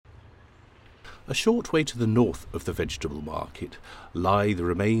A short way to the north of the vegetable market lie the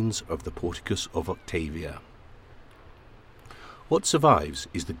remains of the Porticus of Octavia. What survives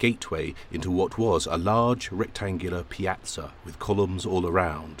is the gateway into what was a large rectangular piazza with columns all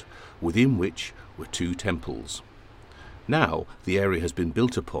around, within which were two temples. Now the area has been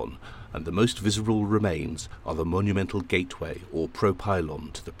built upon, and the most visible remains are the monumental gateway or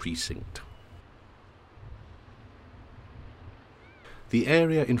propylon to the precinct. The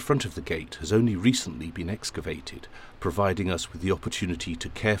area in front of the gate has only recently been excavated, providing us with the opportunity to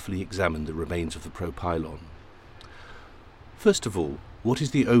carefully examine the remains of the propylon. First of all, what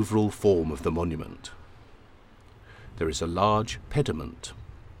is the overall form of the monument? There is a large pediment,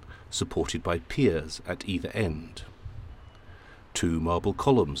 supported by piers at either end, two marble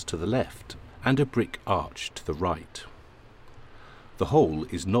columns to the left, and a brick arch to the right. The whole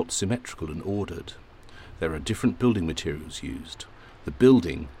is not symmetrical and ordered. There are different building materials used. The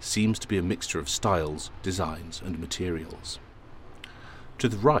building seems to be a mixture of styles, designs, and materials. To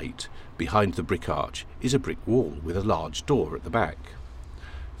the right, behind the brick arch, is a brick wall with a large door at the back.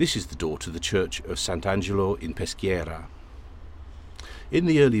 This is the door to the church of Sant'Angelo in Peschiera. In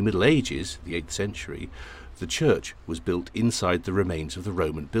the early Middle Ages, the 8th century, the church was built inside the remains of the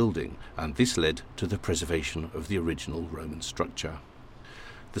Roman building, and this led to the preservation of the original Roman structure.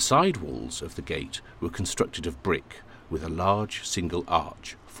 The side walls of the gate were constructed of brick, with a large single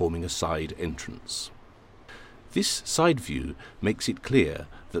arch forming a side entrance. This side view makes it clear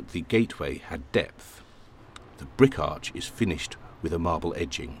that the gateway had depth. The brick arch is finished with a marble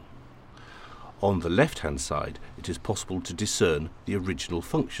edging. On the left-hand side, it is possible to discern the original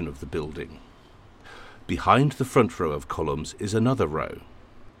function of the building. Behind the front row of columns is another row.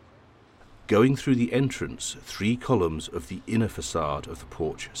 Going through the entrance, 3 columns of the inner facade of the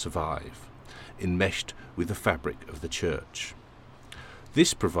porch survive, enmeshed with the fabric of the church.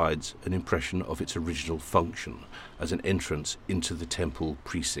 This provides an impression of its original function as an entrance into the temple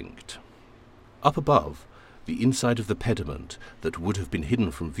precinct. Up above, the inside of the pediment that would have been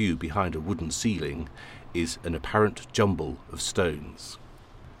hidden from view behind a wooden ceiling is an apparent jumble of stones.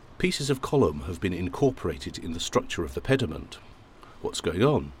 Pieces of column have been incorporated in the structure of the pediment. What's going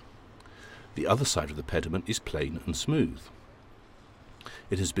on? The other side of the pediment is plain and smooth.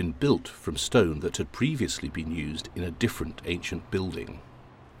 It has been built from stone that had previously been used in a different ancient building.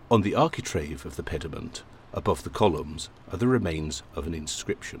 On the architrave of the pediment, above the columns, are the remains of an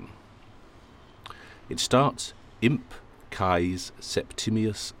inscription. It starts Imp Cais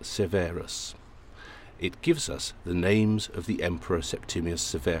Septimius Severus. It gives us the names of the Emperor Septimius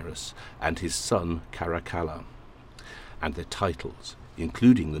Severus and his son Caracalla, and their titles,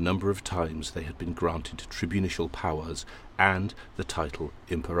 including the number of times they had been granted tribunicial powers and the title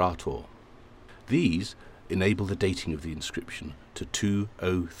Imperator. These enable the dating of the inscription to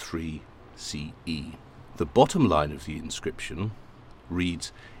 203 CE. The bottom line of the inscription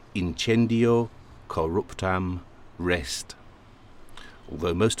reads Incendio corruptam rest,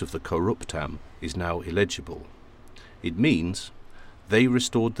 although most of the corruptam is now illegible. It means they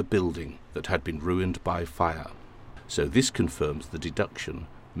restored the building that had been ruined by fire. So this confirms the deduction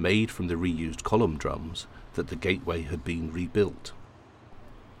made from the reused column drums that the gateway had been rebuilt.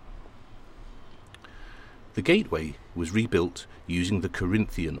 The gateway was rebuilt using the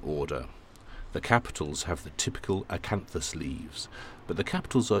Corinthian order. The capitals have the typical acanthus leaves, but the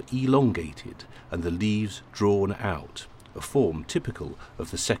capitals are elongated and the leaves drawn out, a form typical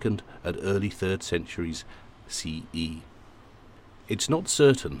of the 2nd and early 3rd centuries CE. It's not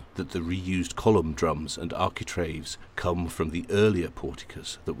certain that the reused column drums and architraves come from the earlier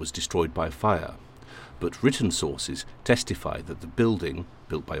porticus that was destroyed by fire, but written sources testify that the building,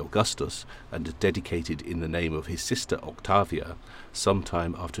 built by Augustus and dedicated in the name of his sister Octavia,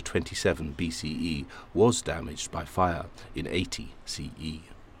 sometime after 27 BCE, was damaged by fire in 80 CE.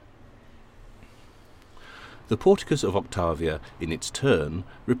 The Porticus of Octavia, in its turn,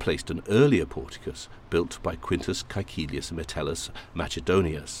 replaced an earlier porticus built by Quintus Caecilius Metellus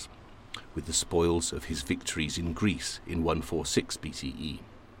Macedonius, with the spoils of his victories in Greece in 146 BCE.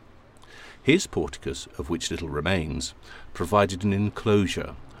 His porticus, of which little remains, provided an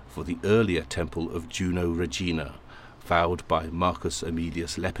enclosure for the earlier temple of Juno Regina, vowed by Marcus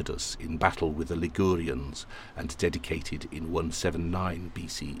Aemilius Lepidus in battle with the Ligurians and dedicated in 179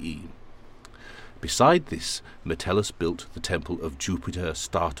 BCE. Beside this, Metellus built the temple of Jupiter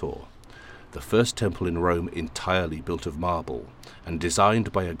Stator, the first temple in Rome entirely built of marble, and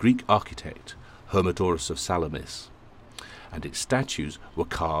designed by a Greek architect, Hermodorus of Salamis, and its statues were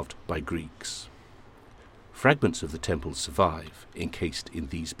carved by Greeks. Fragments of the temple survive, encased in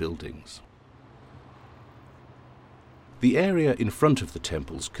these buildings. The area in front of the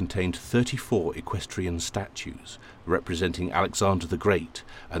temples contained 34 equestrian statues representing Alexander the Great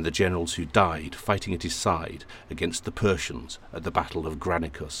and the generals who died fighting at his side against the Persians at the Battle of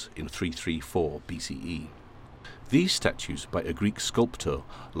Granicus in 334 BCE. These statues by a Greek sculptor,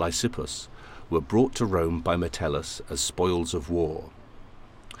 Lysippus, were brought to Rome by Metellus as spoils of war.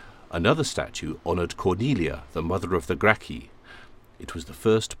 Another statue honoured Cornelia, the mother of the Gracchi. It was the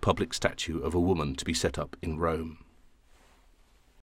first public statue of a woman to be set up in Rome.